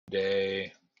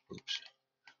Today,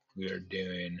 we are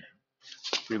doing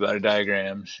free body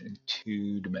diagrams in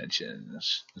 2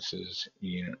 dimensions. This is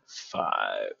unit 5,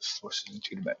 forces in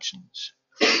 2 dimensions.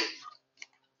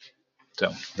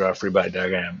 So, draw a free body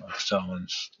diagram of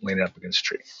someone's leaning up against a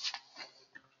tree.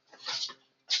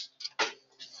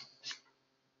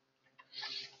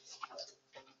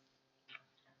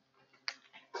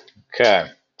 Okay,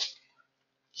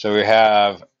 so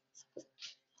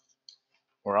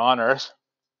we're on Earth,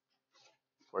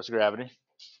 force of gravity.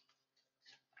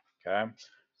 Okay,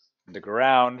 the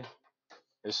ground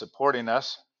is supporting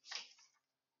us,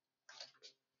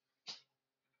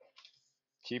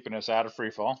 keeping us out of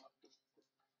free fall.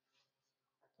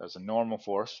 That's a normal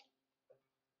force.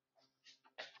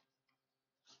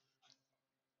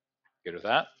 Good with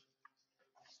that?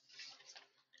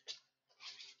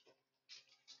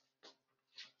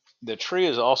 The tree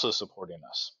is also supporting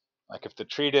us. Like if the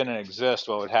tree didn't exist,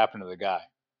 what would happen to the guy?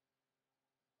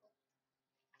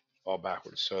 Fall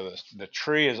backwards. So the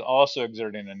tree is also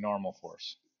exerting a normal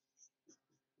force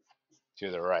to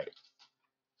the right.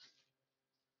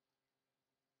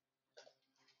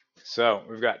 So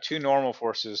we've got 2 normal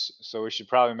forces, so we should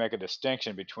probably make a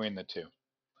distinction between the 2.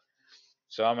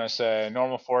 So I'm going to say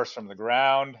normal force from the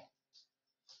ground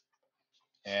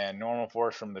and normal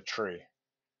force from the tree.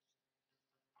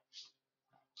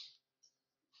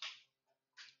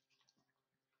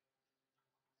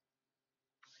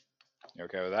 You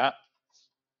okay with that?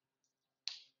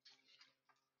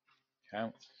 Okay.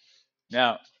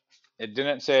 Now, it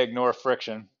didn't say ignore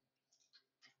friction.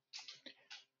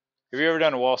 Have you ever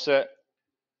done a wall sit?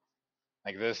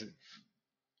 Like this?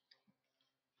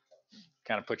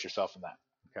 Kind of put yourself in that,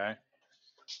 okay?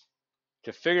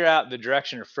 To figure out the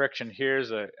direction of friction,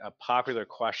 here's a popular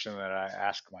question that I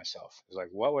ask myself. It's like,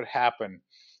 what would happen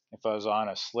if I was on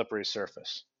a slippery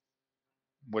surface?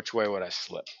 Which way would I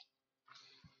slip?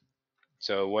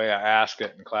 So the way I ask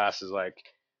it in class is like,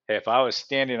 hey, if I was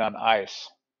standing on ice,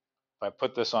 if I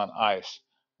put this on ice,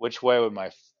 which way would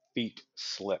my feet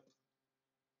slip?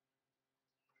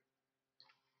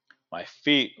 My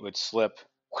feet would slip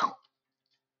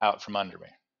out from under me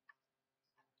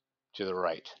to the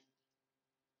right.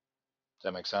 Does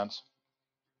that make sense?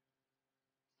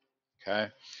 Okay.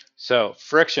 So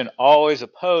friction always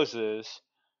opposes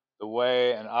the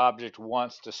way an object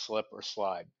wants to slip or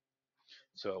slide.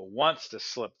 So it wants to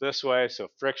slip this way, so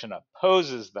friction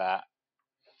opposes that.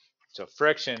 So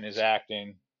friction is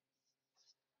acting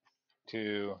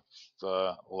to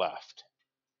the left.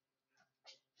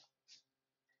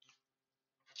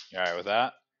 You all right with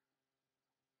that?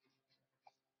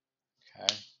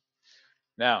 Okay.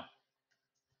 Now,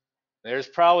 there's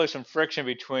probably some friction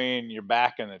between your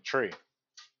back and the tree.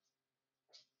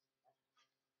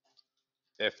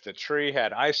 If the tree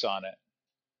had ice on it,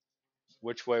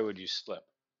 which way would you slip?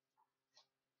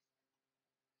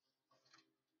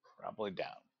 Probably down.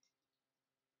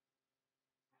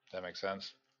 Does that make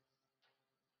sense?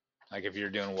 Like if you're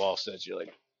doing wall sits, you're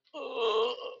like,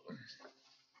 ugh.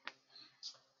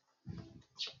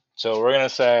 So we're going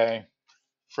to say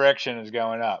friction is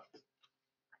going up.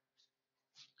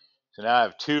 So now I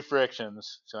have 2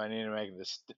 frictions, so I need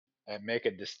to make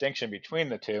a distinction between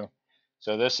the 2.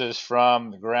 So this is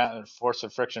from the ground, force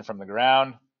of friction from the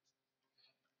ground,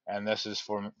 and this is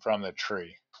from the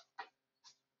tree.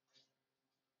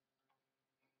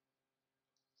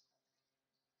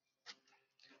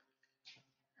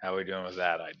 How are we doing with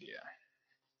that idea?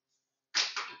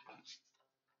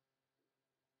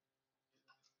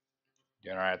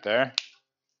 Doing all right there?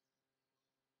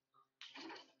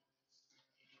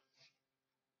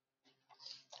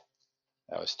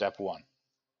 That was step 1.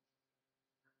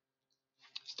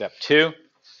 Step 2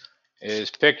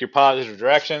 is pick your positive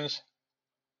directions.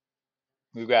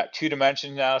 We've got 2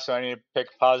 dimensions now, so I need to pick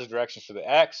positive directions for the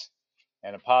x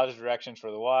and a positive direction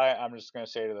for the y. I'm just going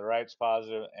to say to the right is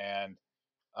positive and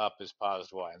up is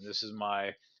positive y. And this is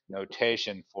my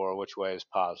notation for which way is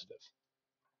positive.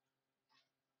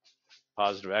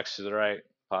 Positive x to the right,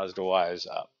 positive y is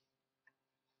up.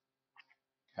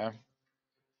 Okay.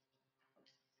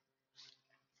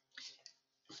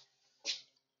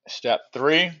 Step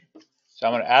 3. So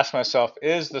I'm going to ask myself,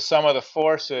 is the sum of the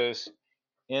forces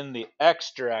in the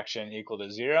x direction equal to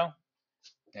 0?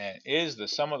 And is the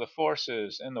sum of the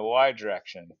forces in the y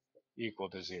direction equal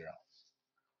to 0?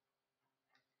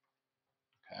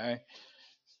 Okay.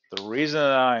 The reason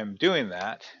that I'm doing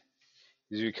that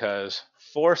is because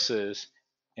forces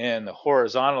in the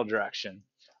horizontal direction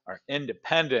are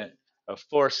independent of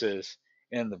forces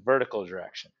in the vertical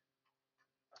direction.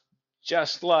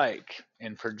 Just like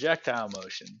in projectile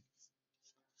motion,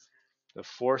 The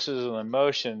forces of the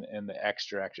motion in the x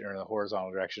direction or the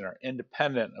horizontal direction are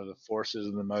independent of the forces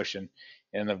of the motion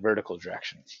in the vertical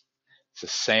direction. It's the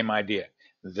same idea.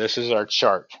 This is our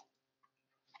chart.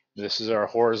 This is our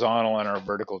horizontal and our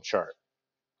vertical chart.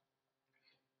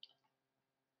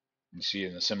 You see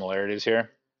the similarities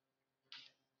here?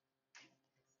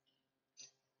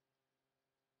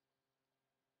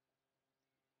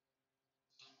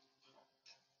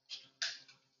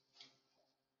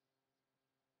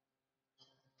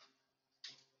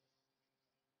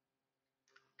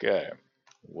 Okay.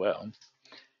 Well,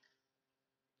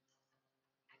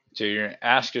 so you're going to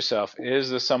ask yourself, is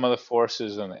the sum of the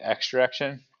forces in the x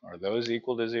direction, are those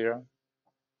equal to 0?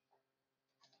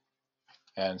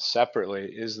 And separately,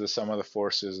 is the sum of the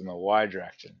forces in the y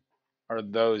direction, are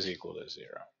those equal to 0?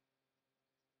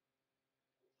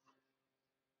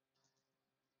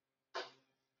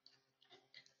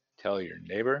 Tell your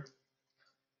neighbor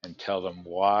and tell them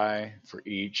y for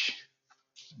each,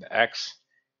 the x,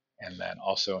 and then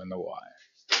also in the y.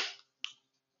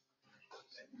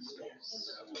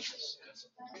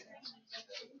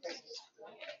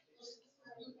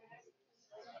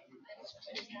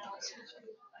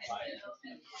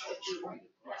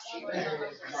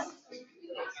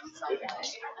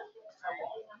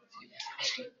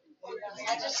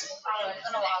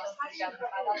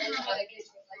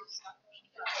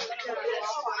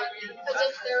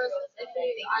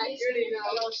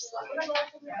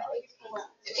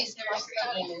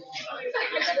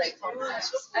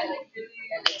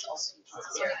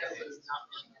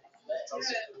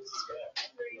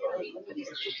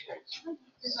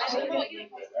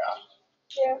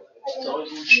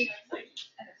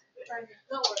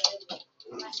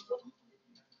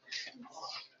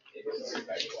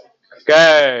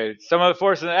 Okay, sum of the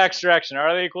forces in the x direction,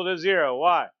 are they equal to 0?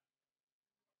 Why?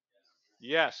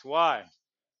 Yes, why?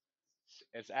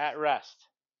 It's at rest.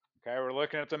 Okay, we're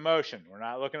looking at the motion. We're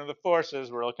not looking at the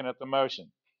forces, we're looking at the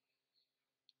motion.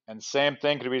 And same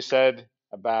thing could be said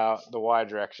about the y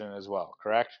direction as well,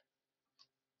 correct?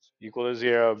 Equal to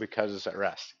 0 because it's at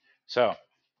rest. So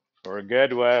we're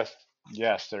good with,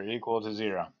 yes, they're equal to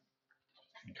 0.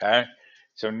 Okay,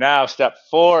 so now step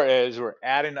 4 is we're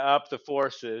adding up the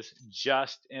forces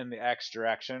just in the x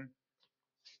direction.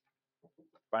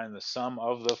 Finding the sum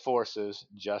of the forces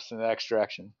just in the x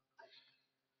direction.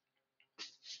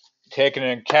 Taking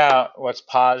into account what's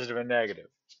positive and negative.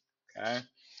 Okay,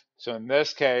 so in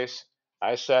this case,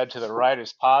 I said to the right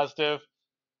is positive.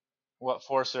 What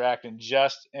forces are acting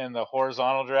just in the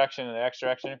horizontal direction in the x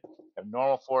direction?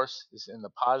 Normal force is in the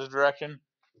positive direction.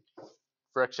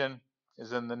 Friction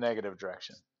is in the negative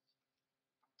direction.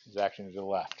 Is acting to the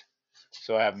left.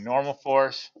 So I have normal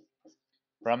force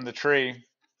from the tree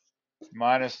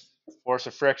minus force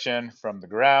of friction from the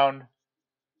ground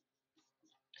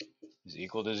is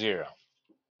equal to 0.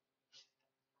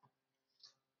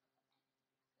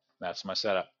 That's my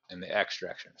setup in the x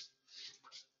direction.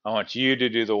 I want you to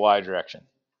do the y direction.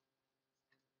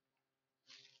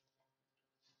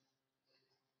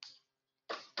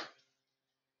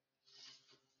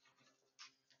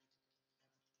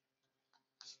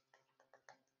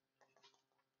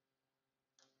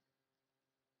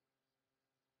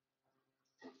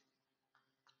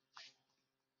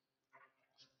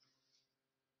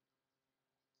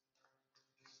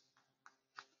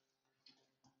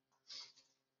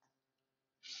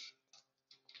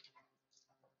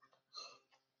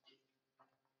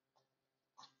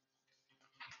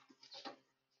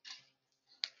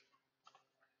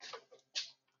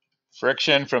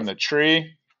 Friction from the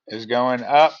tree is going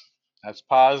up. That's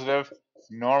positive.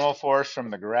 Normal force from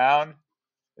the ground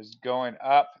is going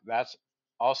up. That's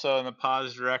also in the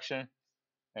positive direction.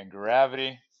 And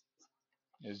gravity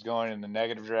is going in the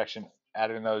negative direction.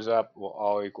 Adding those up will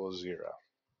all equal 0.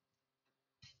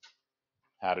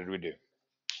 How did we do?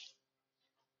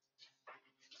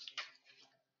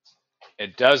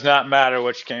 It does not matter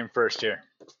which came first here.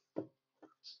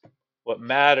 What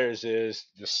matters is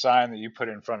the sign that you put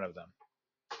in front of them.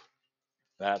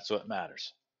 That's what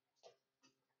matters.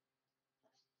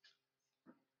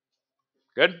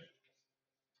 Good?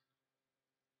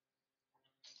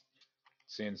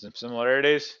 Seeing some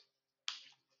similarities,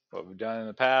 what we've done in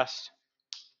the past,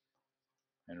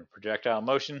 and projectile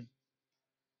motion.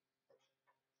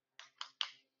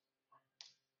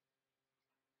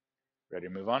 Ready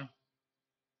to move on?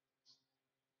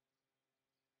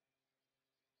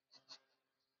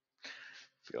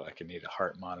 I feel like I need a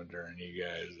heart monitor and you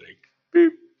guys like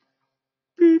beep,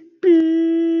 beep,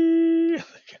 beep.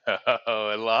 Oh,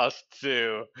 I lost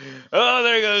 2. Oh,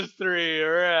 there goes 3.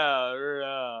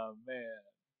 Around, man.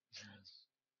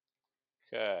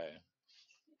 Okay.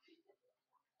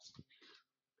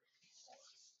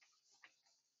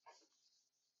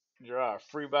 draw a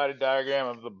free body diagram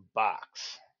of the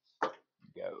box.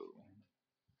 Go.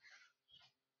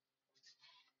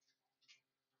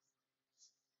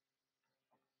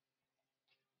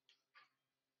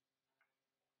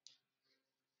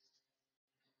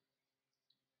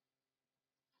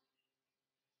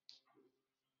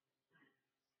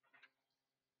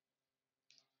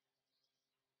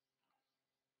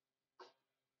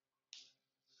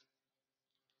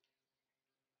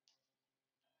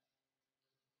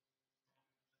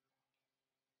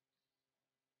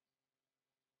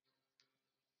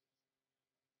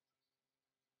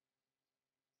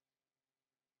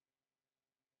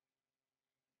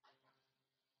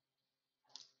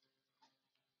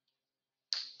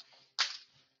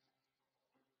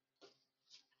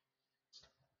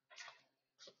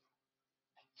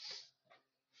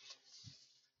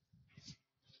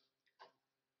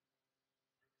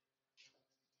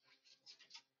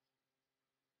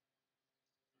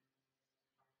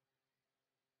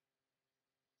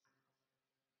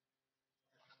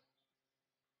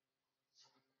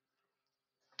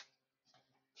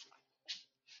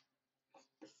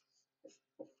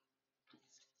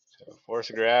 So force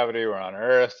of gravity, we're on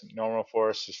Earth. Normal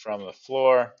force is from the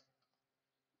floor.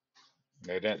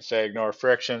 They didn't say ignore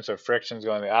friction, so friction's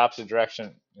going the opposite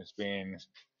direction. It's being,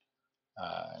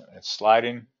 it's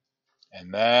sliding.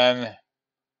 And then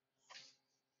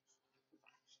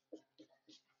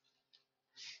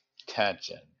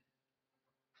tension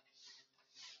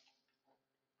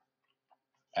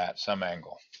at some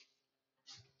angle.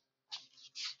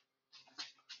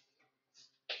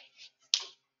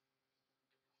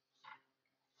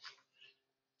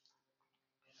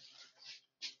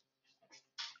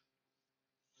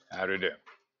 How do you do?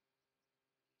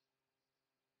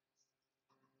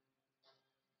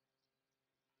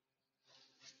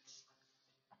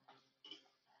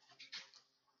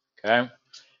 Okay.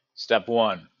 Step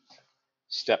one.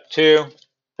 Step two,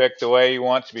 pick the way you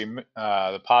want to be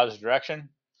the positive direction.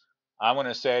 I'm going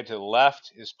to say to the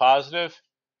left is positive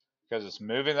because it's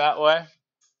moving that way,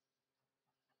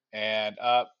 and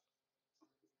up.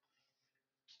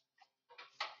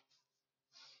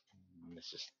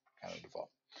 This is kind of default.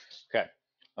 Okay,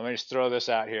 let me just throw this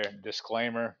out here.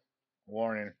 Disclaimer,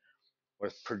 warning: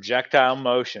 with projectile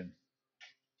motion,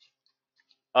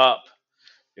 up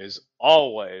is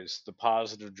always the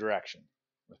positive direction.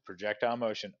 With projectile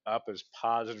motion, up is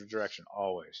positive direction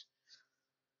always,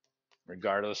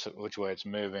 regardless of which way it's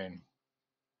moving,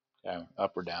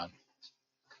 up or down.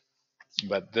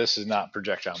 But this is not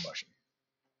projectile motion.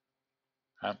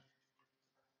 Okay?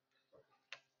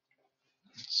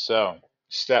 So,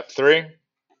 step three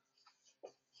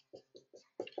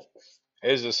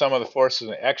is the sum of the forces in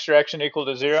the x direction equal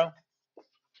to 0?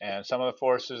 And sum of the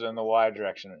forces in the y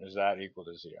direction, is that equal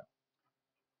to 0?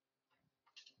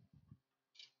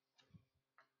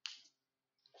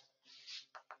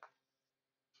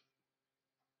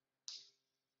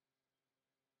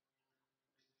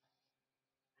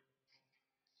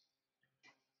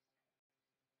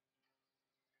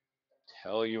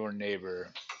 Tell your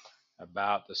neighbor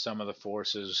about the sum of the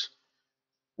forces,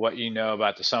 what you know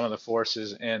about the sum of the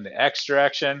forces in the x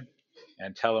direction,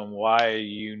 and tell them why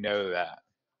you know that.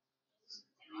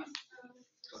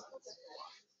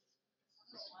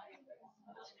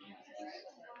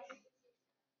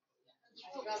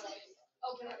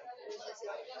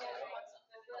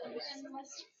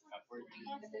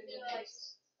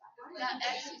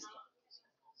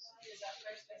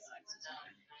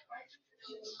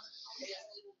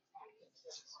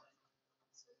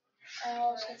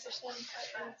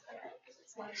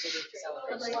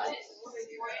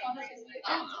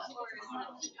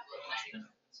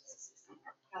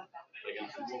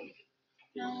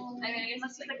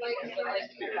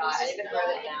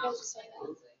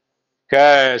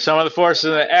 Okay, sum of the forces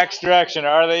in the x direction,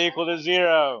 are they equal to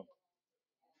 0?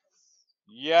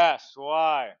 Yes,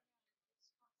 why?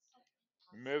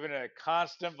 We're moving at a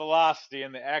constant velocity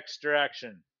in the x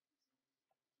direction.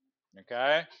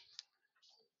 Okay?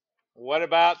 What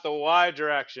about the y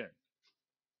direction?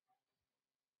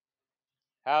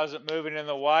 How is it moving in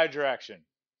the y direction?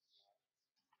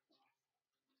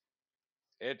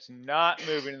 It's not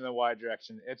moving in the y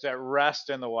direction. It's at rest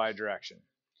in the y direction.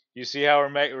 You see how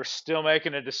we're still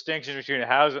making a distinction between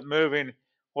how is it moving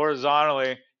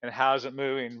horizontally and how is it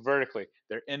moving vertically.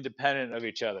 They're independent of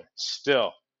each other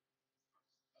still.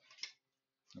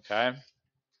 Okay?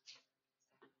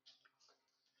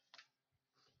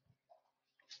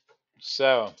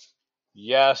 So,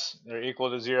 yes, they're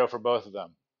equal to 0 for both of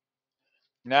them.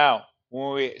 Now,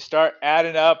 when we start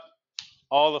adding up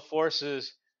all the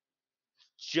forces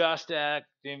just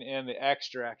acting in the x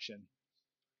direction,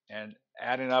 and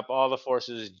adding up all the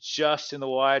forces just in the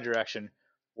y direction,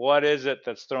 what is it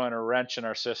that's throwing a wrench in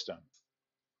our system?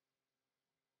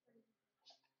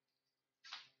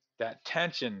 That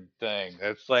tension thing.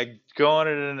 That's like going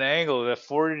at an angle at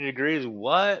 40 degrees.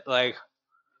 What? Like,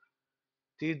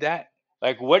 dude, that,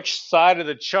 like, which side of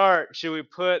the chart should we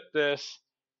put this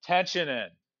tension in?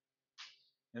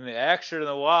 In the X or in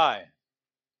the Y?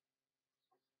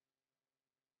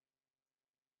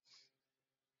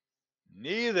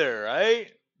 Neither, right?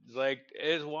 It's like,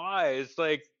 it's Y. It's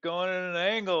like going at an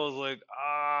angle. It's like,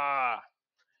 ah.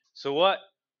 So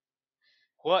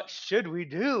what should we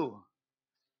do?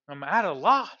 I'm at a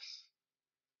loss.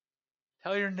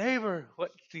 Tell your neighbor,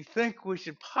 what do you think we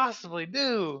should possibly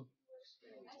do?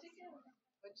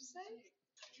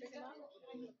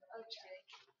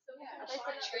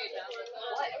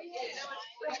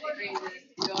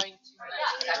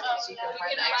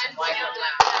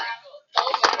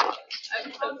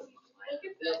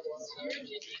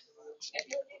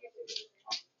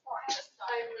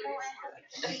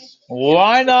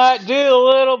 Why not do a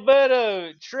little bit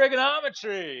of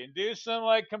trigonometry and do some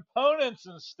like components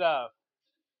and stuff?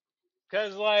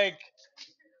 Because like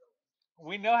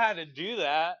we know how to do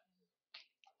that.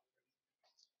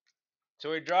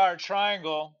 So we draw our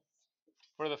triangle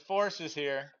for the forces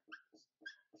here.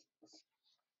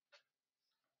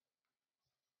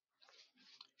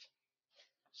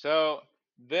 So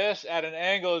this at an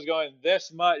angle is going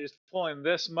this much, is pulling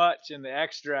this much in the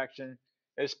x direction,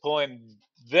 is pulling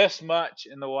this much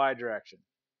in the y direction.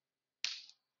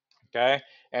 Okay?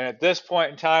 And at this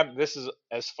point in time, this is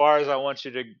as far as I want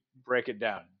you to break it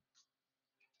down.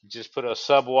 Just put a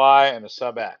sub y and a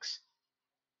sub x.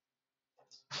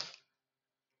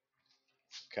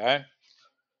 Okay?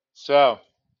 So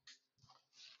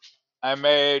I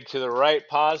made to the right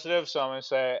positive, so I'm going to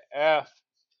say F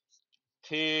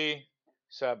T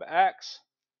sub x,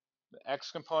 the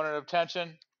x component of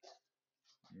tension,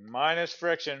 minus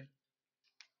friction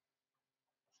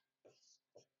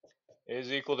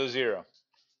is equal to 0.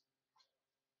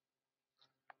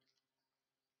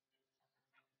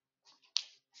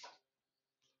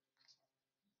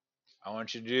 I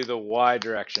want you to do the y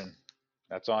direction.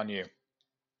 That's on you.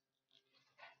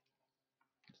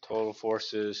 Total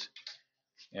forces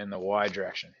in the y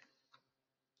direction.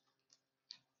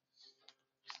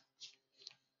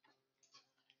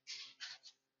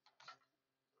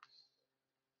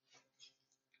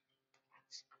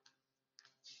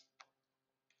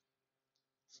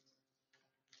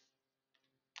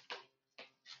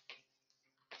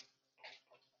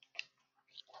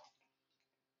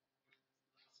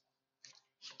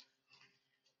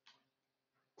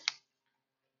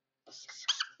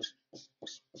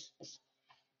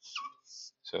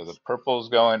 So the purple's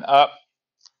going up.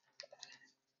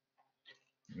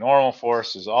 Normal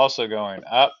force is also going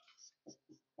up.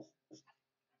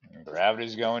 And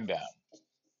gravity's going down.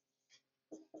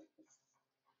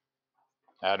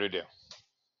 How do we do?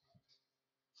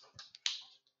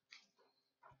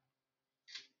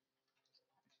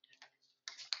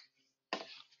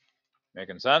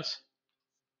 Making sense?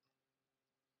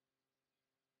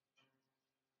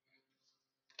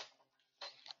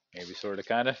 Maybe, sort of,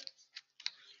 kind of.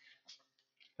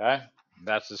 Okay?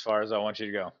 That's as far as I want you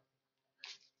to go.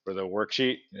 For the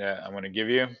worksheet that I'm going to give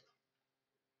you,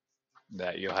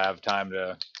 that you'll have time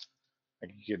to,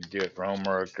 like, you could do it for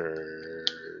homework or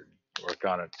work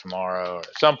on it tomorrow, or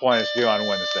at some point it's due on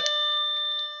Wednesday.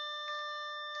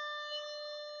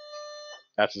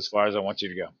 That's as far as I want you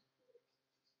to go.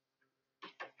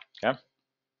 Okay?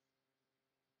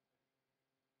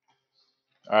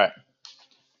 All right.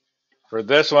 For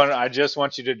this one, I just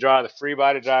want you to draw the free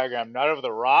body diagram, not of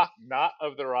the rock,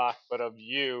 but of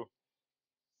you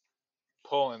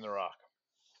pulling the rock.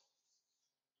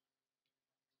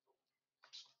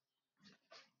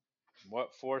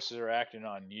 What forces are acting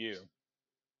on you?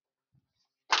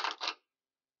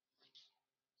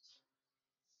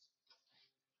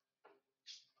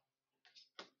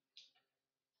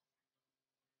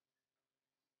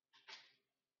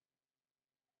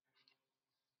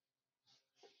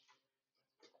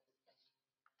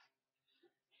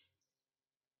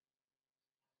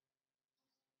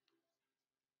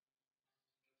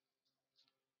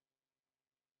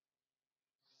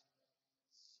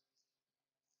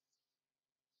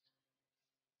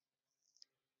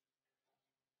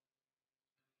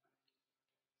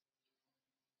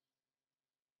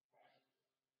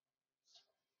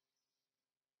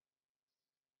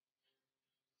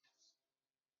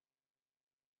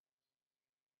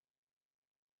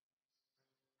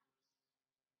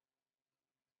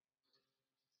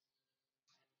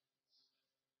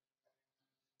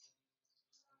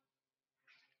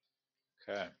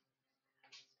 Okay.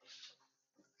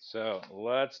 So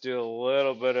let's do a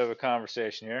little bit of a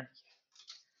conversation here.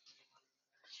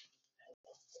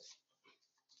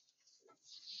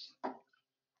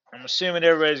 I'm assuming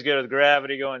everybody's good with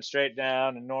gravity going straight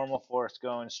down and normal force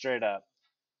going straight up.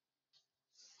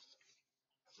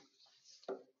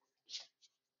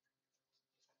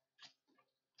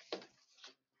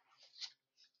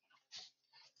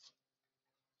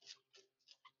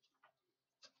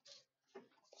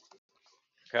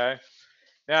 Okay.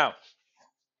 Now,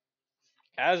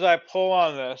 as I pull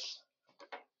on this,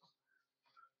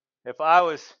 if I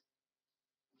was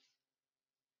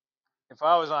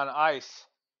on ice,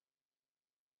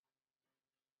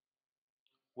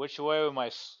 which way would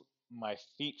my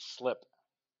feet slip?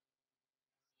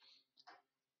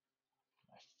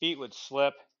 My feet would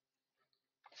slip,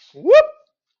 whoop,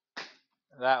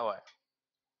 that way.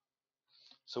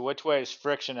 So which way is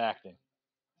friction acting?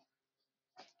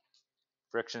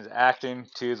 Friction is acting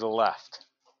to the left.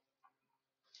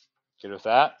 Good with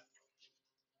that?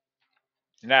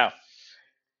 Now,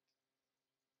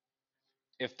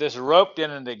 if this rope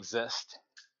didn't exist,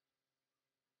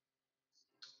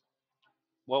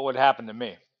 what would happen to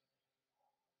me?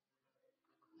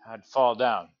 I'd fall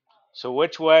down. So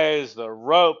which way is the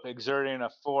rope exerting a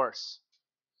force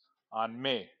on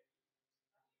me?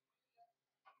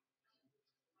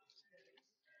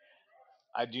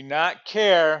 I do not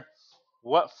care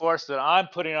what force that I'm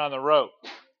putting on the rope.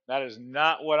 That is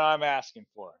not what I'm asking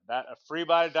for. That a free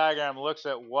body diagram looks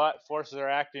at what forces are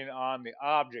acting on the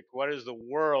object. What is the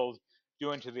world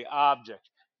doing to the object?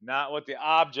 Not what the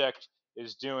object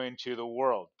is doing to the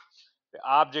world. The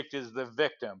object is the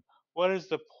victim. What is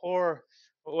the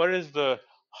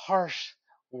harsh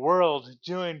world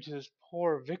doing to this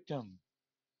poor victim?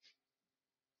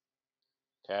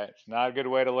 Okay, it's not a good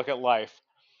way to look at life.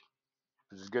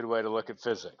 It's a good way to look at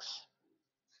physics.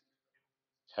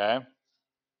 Okay?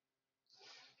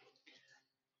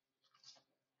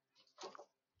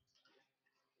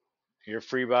 Your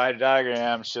free body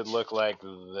diagram should look like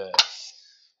this.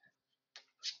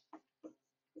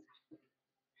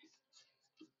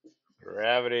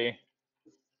 Gravity,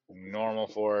 normal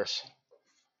force,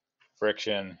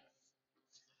 friction,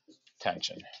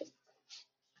 tension.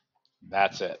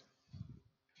 That's it.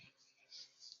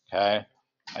 Okay?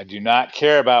 I do not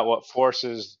care about what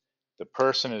forces the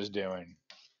person is doing.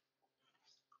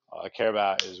 All I care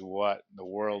about is what the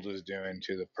world is doing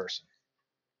to the person.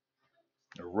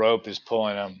 The rope is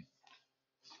pulling them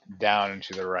down and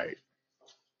to the right.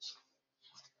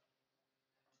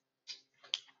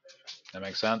 That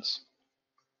makes sense?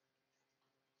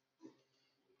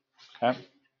 Okay.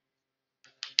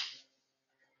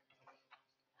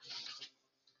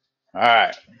 All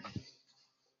right.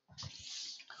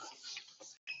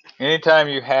 Anytime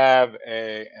you have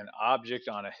an object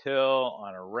on a hill,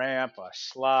 on a ramp, a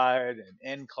slide, an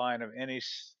incline of any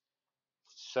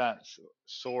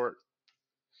sort,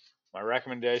 my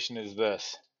recommendation is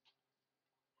this.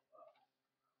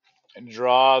 And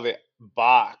draw the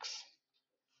box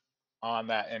on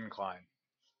that incline.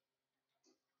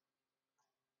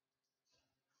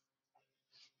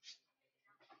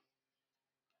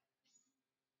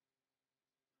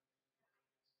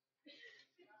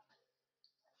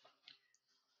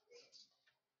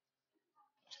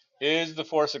 Is the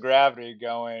force of gravity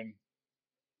going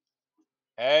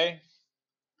A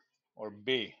or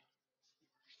B?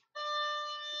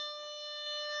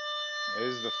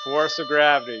 Is the force of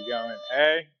gravity going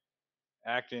A,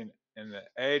 acting in the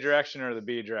A direction or the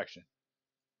B direction?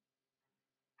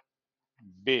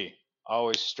 B,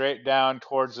 always straight down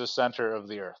towards the center of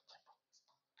the earth.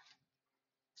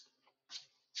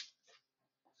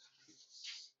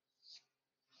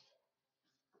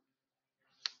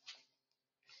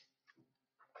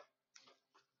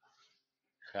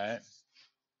 Okay.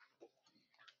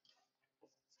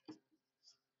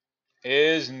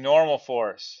 Is normal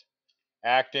force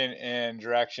acting in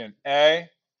direction A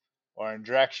or in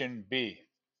direction B?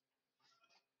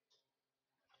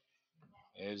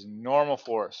 Is normal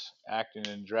force acting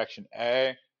in direction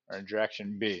A or in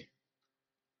direction B?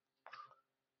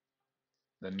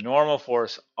 The normal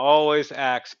force always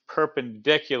acts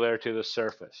perpendicular to the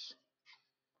surface.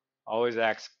 Always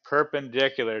acts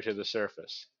perpendicular to the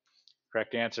surface.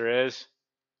 Correct answer is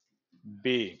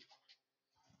B.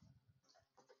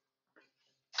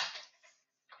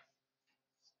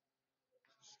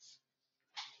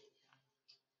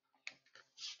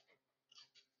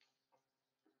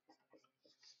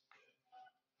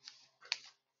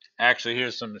 Actually,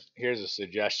 here's a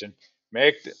suggestion.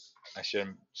 I should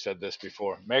have said this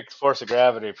before. Make the force of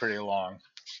gravity pretty long.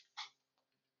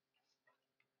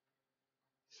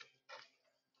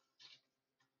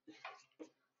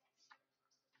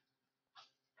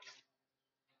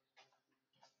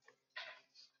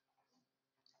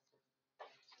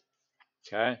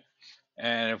 Okay.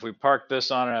 And if we park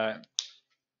this on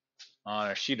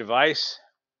a sheet of ice,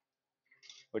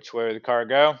 which way would the car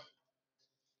go?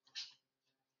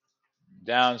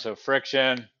 Down, so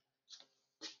friction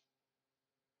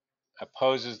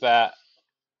opposes that,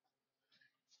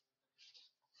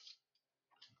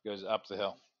 goes up the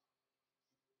hill.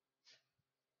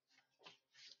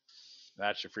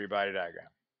 That's your free body diagram.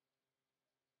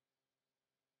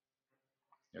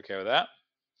 You okay with that?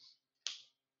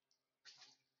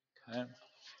 Okay.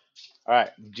 All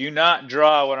right. Do not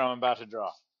draw what I'm about to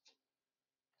draw.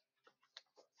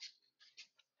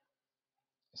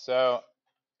 So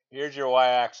here's your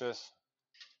y-axis.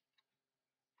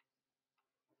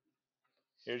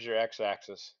 Here's your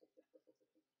x-axis.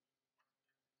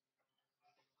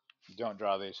 Don't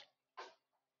draw these.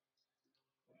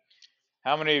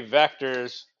 How many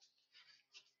vectors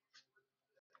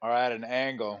are at an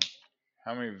angle?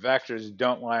 How many vectors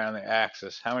don't lie on the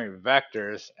axis? How many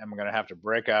vectors am I going to have to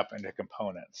break up into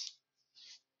components?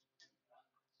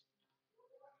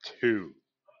 2.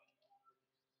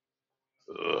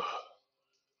 Ugh,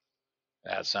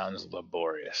 that sounds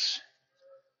laborious.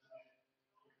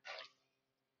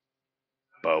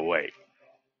 But wait.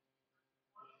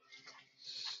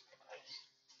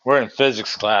 We're in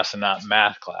physics class and not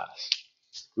math class.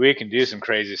 We can do some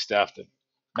crazy stuff that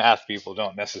math people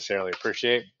don't necessarily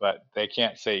appreciate, but they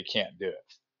can't say you can't do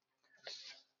it.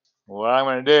 What I'm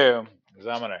going to do is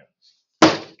I'm going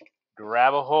to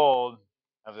grab a hold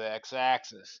of the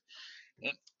x-axis.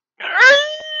 And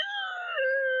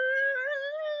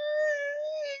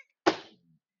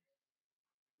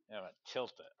I'm going to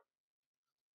tilt it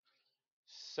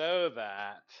so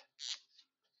that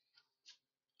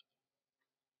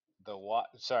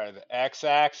the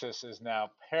x-axis is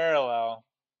now parallel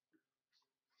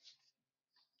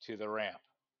to the ramp,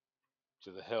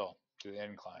 to the hill, to the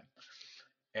incline.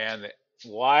 And the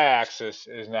y-axis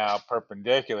is now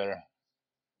perpendicular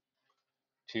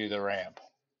to the ramp.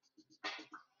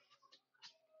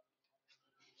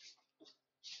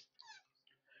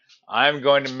 I'm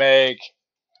going to make,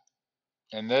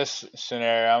 in this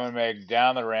scenario, I'm going to make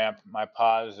down the ramp my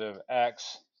positive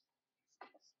x,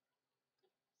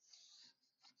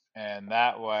 and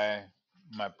that way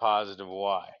my positive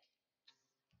y.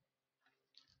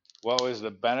 What was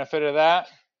the benefit of that?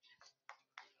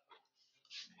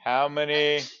 How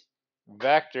many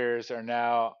vectors are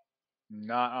now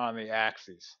not on the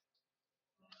axes?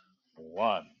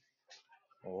 1.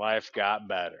 Life got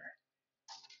better.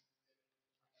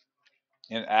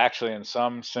 And actually, in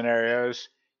some scenarios,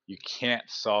 you can't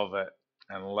solve it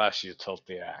unless you tilt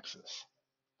the axis.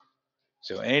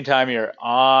 So anytime you're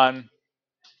on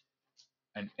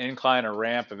an incline or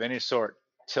ramp of any sort,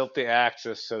 tilt the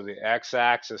axis so the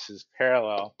x-axis is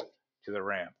parallel to the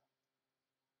ramp.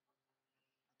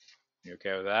 You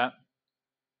okay with that?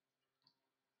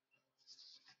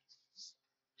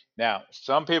 Now,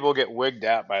 some people get wigged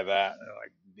out by that. They're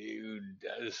like, dude,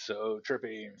 that is so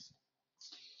trippy.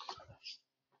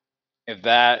 If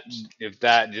that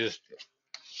just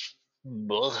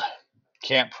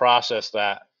can't process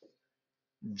that,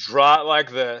 draw it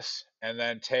like this, and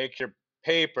then take your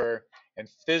paper and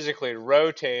physically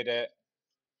rotate it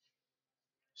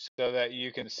so that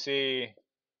you can see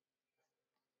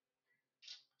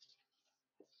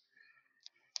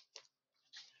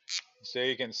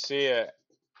it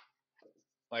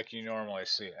like you normally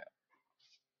see it.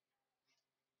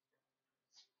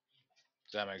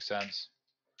 Does that make sense?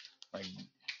 Like,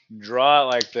 draw it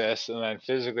like this, and then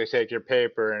physically take your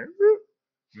paper and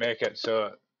make it so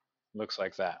it looks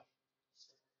like that.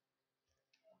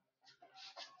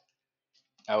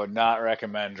 I would not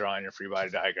recommend drawing your free body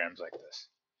diagrams like this.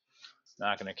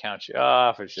 Not going to count you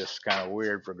off. It's just kind of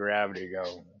weird for gravity to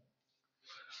go.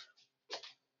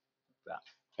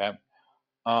 Okay.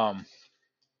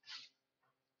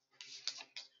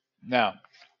 Now,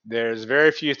 there's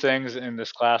very few things in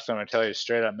this class I'm going to tell you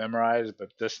straight up memorize, but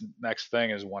this next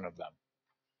thing is one of them.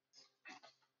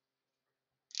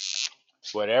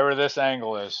 Whatever this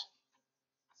angle is,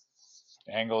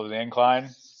 the angle of the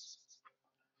incline,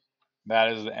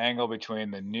 that is the angle between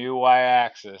the new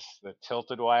y-axis, the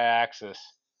tilted y-axis,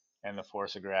 and the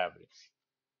force of gravity.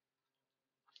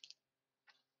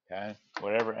 Okay?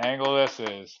 Whatever angle this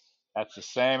is, that's the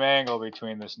same angle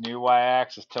between this new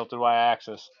y-axis, tilted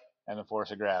y-axis, and the force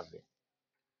of gravity.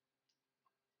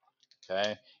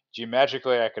 Okay?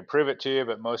 Geometrically, I could prove it to you,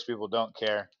 but most people don't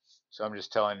care. So I'm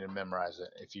just telling you to memorize it.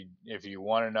 If you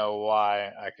want to know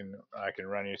why, I can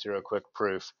run you through a quick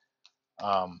proof,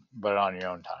 but on your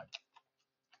own time.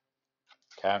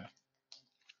 Okay?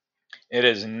 It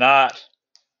is not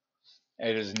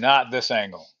this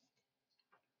angle.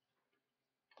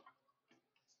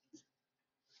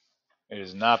 It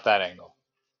is not that angle.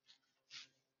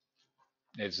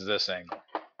 It's this angle.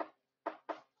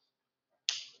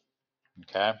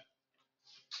 Okay?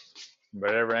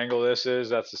 Whatever angle this is,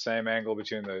 that's the same angle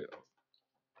between the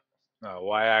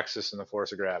y-axis and the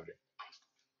force of gravity.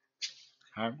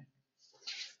 Okay?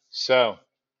 So,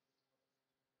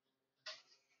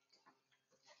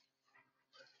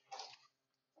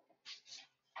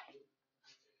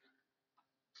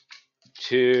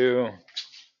 to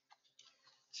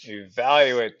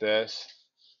evaluate this,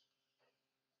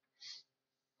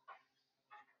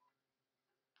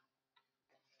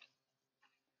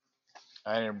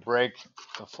 I need to break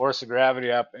the force of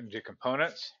gravity up into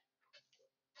components.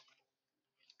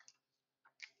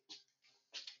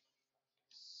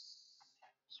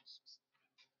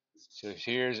 So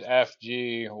here's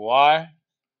FGY,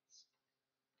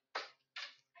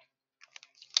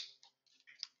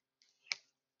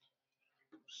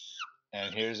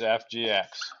 and here's FGX.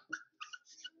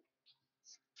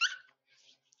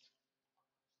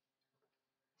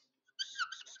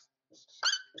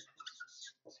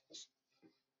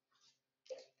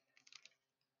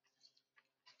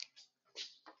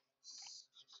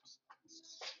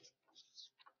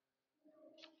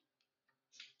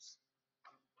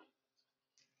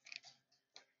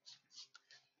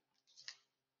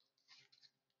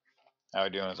 How are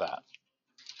we doing with that?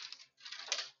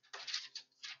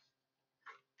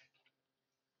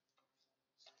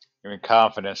 Give me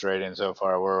confidence rating so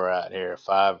far where we're at here.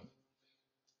 5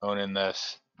 owning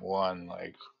this, 1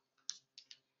 like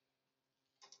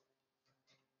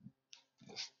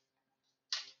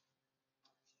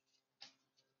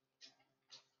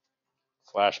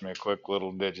flash me a quick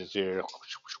little digits here.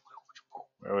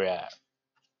 Where are we at?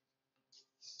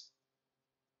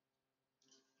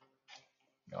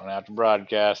 Don't have to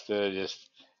broadcast it,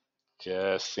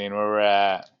 just seeing where we're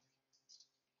at.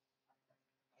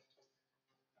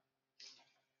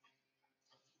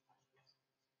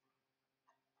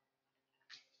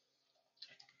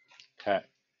 Okay.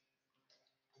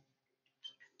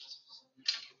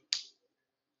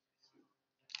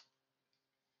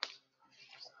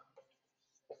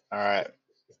 All right.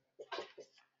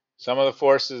 Some of the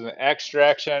forces in the x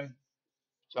direction,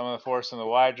 some of the force in the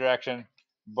y direction,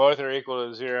 both are equal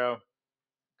to 0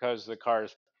 because the car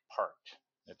is parked.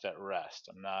 It's at rest.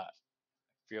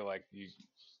 Feel like you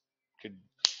could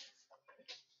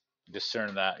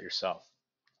discern that yourself.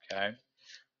 Okay.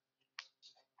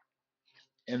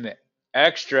 In the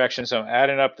x direction, so I'm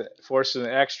adding up the forces in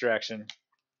the x direction.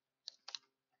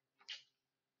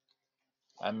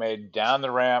 I made down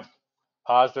the ramp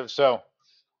positive. So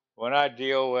when I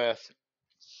deal with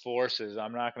forces,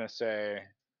 I'm not going to say,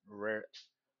 I'm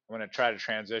going to try to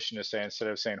transition to say, instead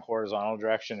of saying horizontal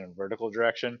direction and vertical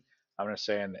direction, I'm going to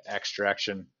say in the x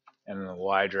direction and in the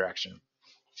y direction,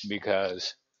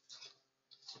 because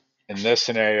in this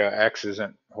scenario, x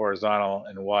isn't horizontal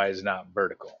and y is not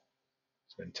vertical.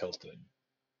 It's been tilted.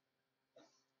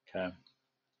 Okay.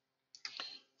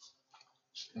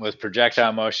 With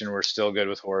projectile motion, we're still good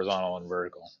with horizontal and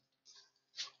vertical.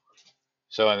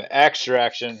 So in the x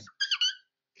direction,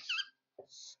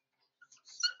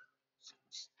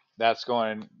 that's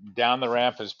going down the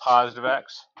ramp is positive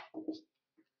x.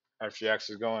 FGX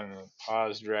is going in the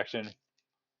positive direction,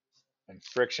 and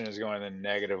friction is going in the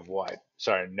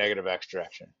negative x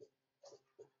direction.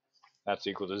 That's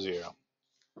equal to 0.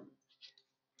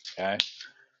 Okay.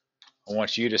 I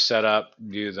want you to set up,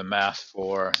 do the math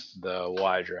for the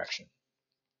y direction.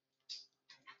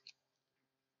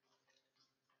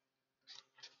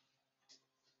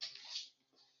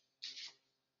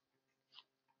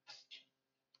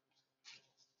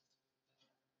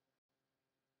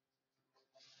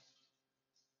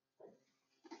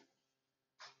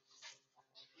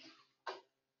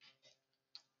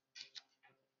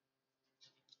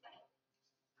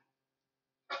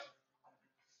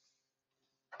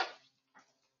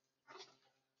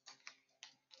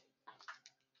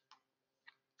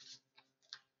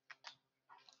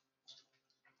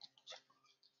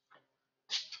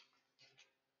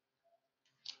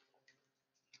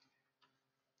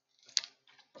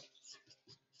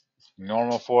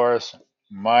 Normal force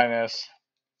minus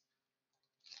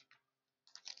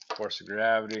force of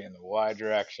gravity in the y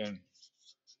direction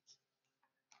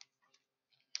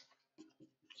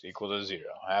is equal to 0.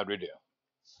 How'd we do?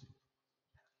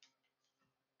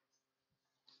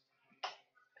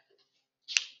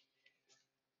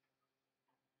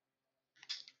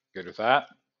 Good with that?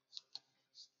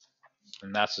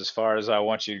 And that's as far as I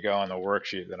want you to go on the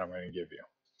worksheet that I'm going to give you.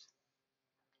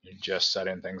 You're just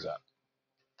setting things up.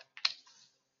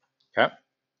 Okay?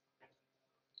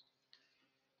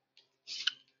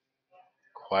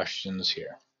 questions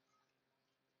here.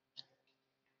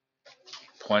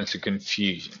 Points of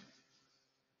confusion.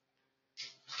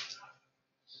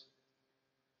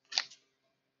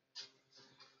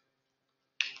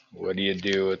 What do you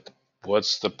do with,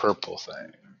 what's the purple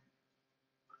thing?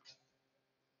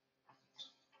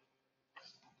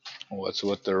 What's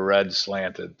with the red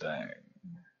slanted thing?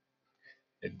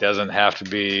 It doesn't have to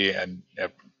be a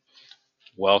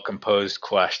well-composed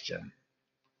question.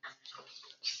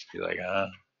 Just be like, I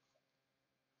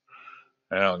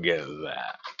don't get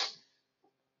that.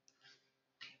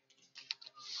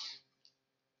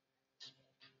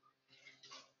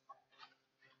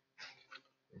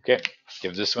 Okay,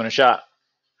 give this one a shot.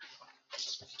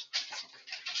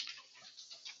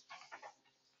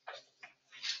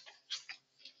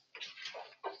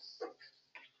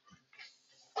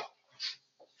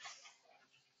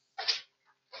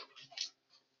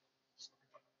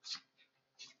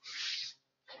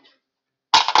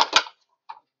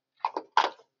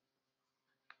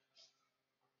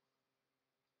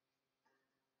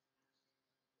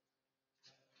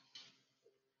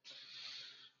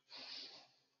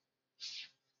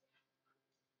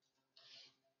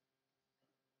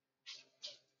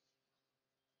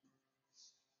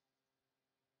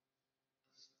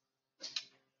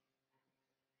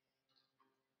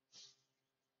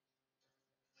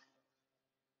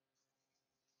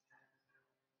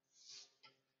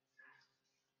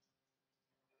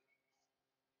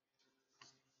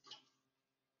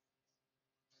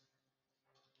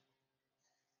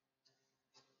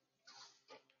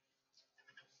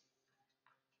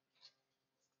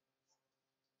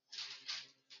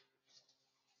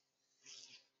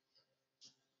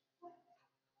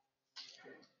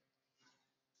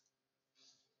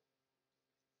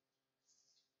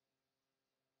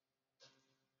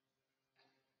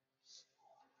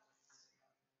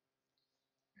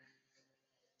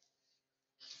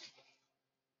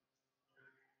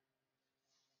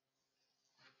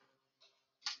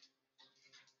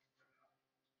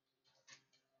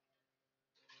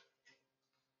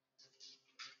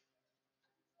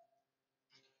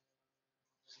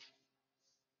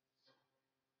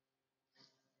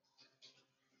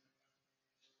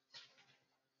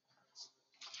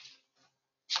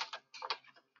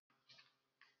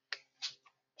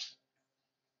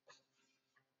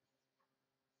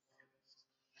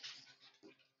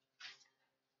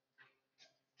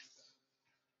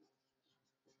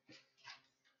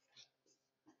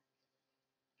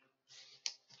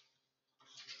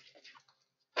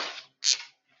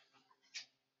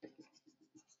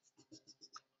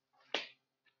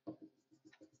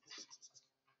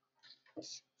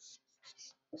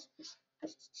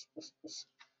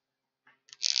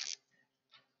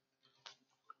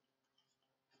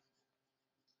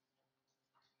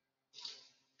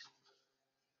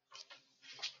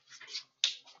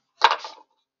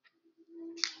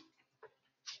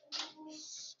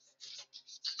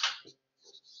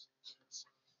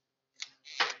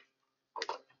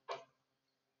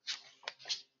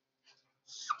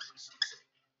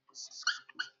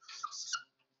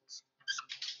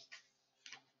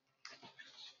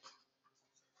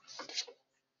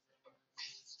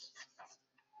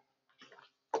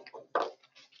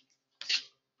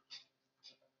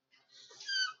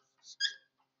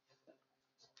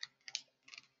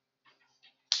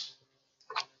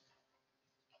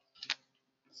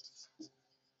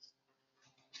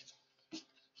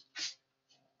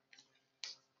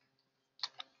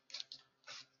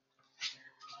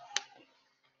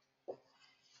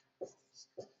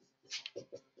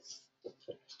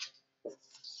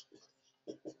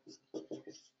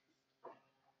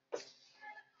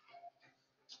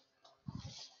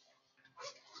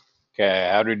 Okay,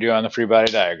 how do we do on the free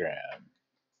body diagram?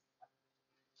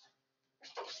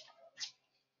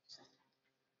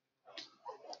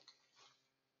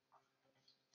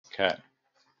 Okay.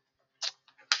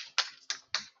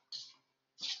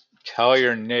 Tell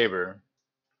your neighbor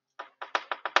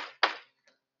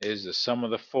is the sum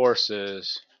of the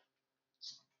forces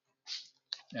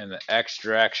in the x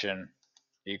direction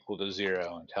equal to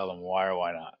 0, and tell them why or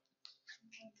why not.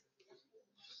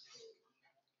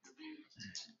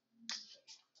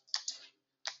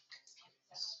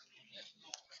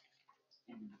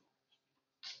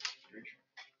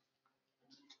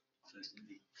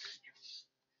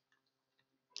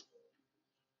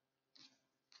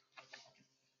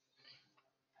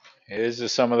 Is the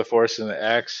sum of the forces in the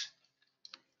x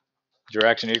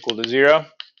direction equal to 0?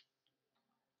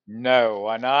 No,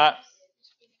 why not?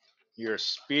 You're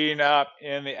speeding up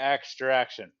in the x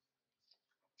direction.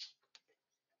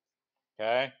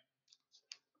 Okay?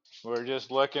 We're just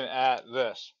looking at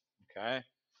this. Okay?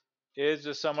 Is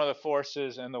the sum of the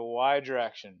forces in the y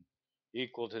direction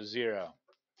equal to 0?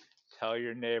 Tell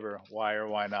your neighbor why or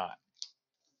why not.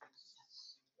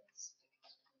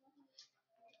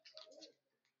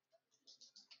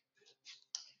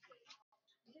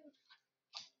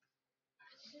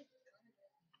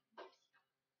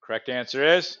 Correct answer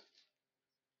is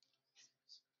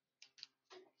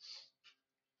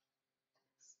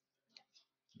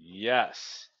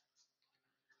yes.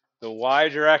 The y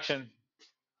direction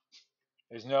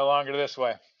is no longer this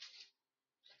way.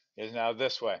 It is now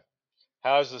this way.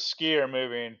 How is the skier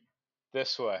moving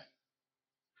this way?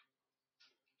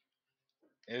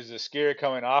 Is the skier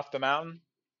coming off the mountain?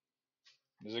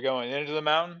 Is it going into the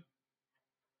mountain?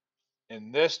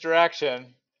 In this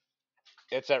direction,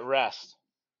 it's at rest.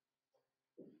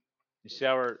 You see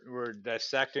how we're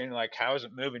dissecting, like, how is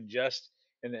it moving just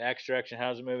in the x direction?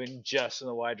 How is it moving just in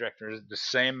the y direction? It's the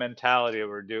same mentality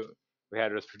that we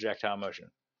had with projectile motion.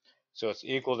 So it's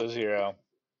equal to 0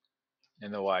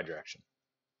 in the y direction.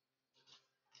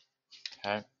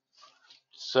 Okay.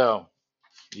 So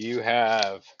you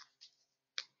have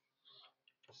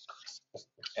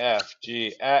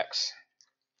FGX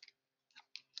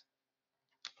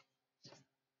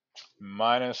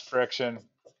minus friction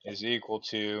is equal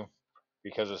to,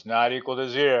 because it's not equal to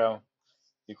 0,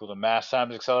 equal to mass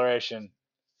times acceleration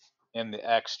in the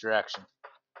x direction.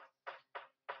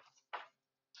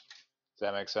 Does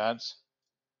that make sense?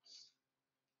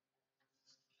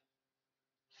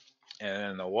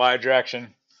 And in the y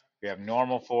direction, we have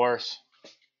normal force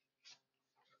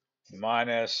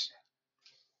minus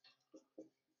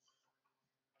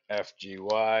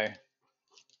FGY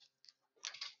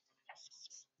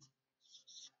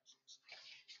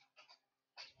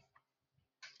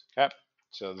okay.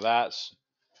 So that's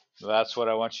what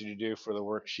I want you to do for the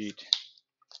worksheet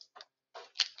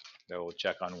that we'll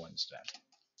check on Wednesday.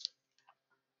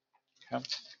 Okay.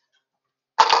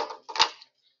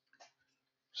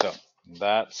 So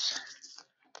that's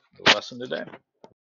the lesson today.